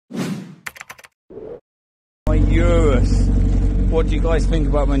My Urus. What do you guys think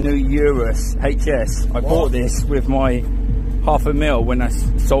about my new Urus HS? I bought this with my $500,000 when I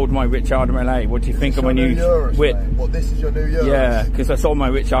sold my Richard LA. What do you think of my new Urus, whip? What, this is your new Urus? Yeah, because I sold my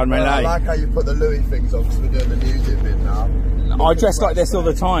Richard LA. I like how you put the Louis things on because we're doing the music bit now. I dress like this all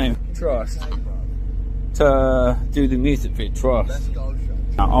the time. Trust. To do the music vid, trust. Let's go,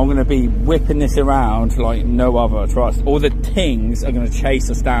 I'm going to be whipping this around like no other, trust. All the things are going to chase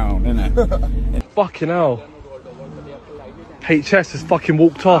us down, innit? Fucking hell. HS has fucking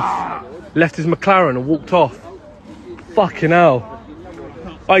walked off. Left his McLaren and walked off. Fucking hell.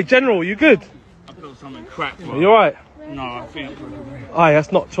 Hey, General, you good? I feel something crack. You alright? No, I think. Aye,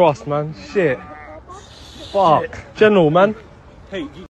 that's not trust, man. Shit. Fuck. General, man. Hey,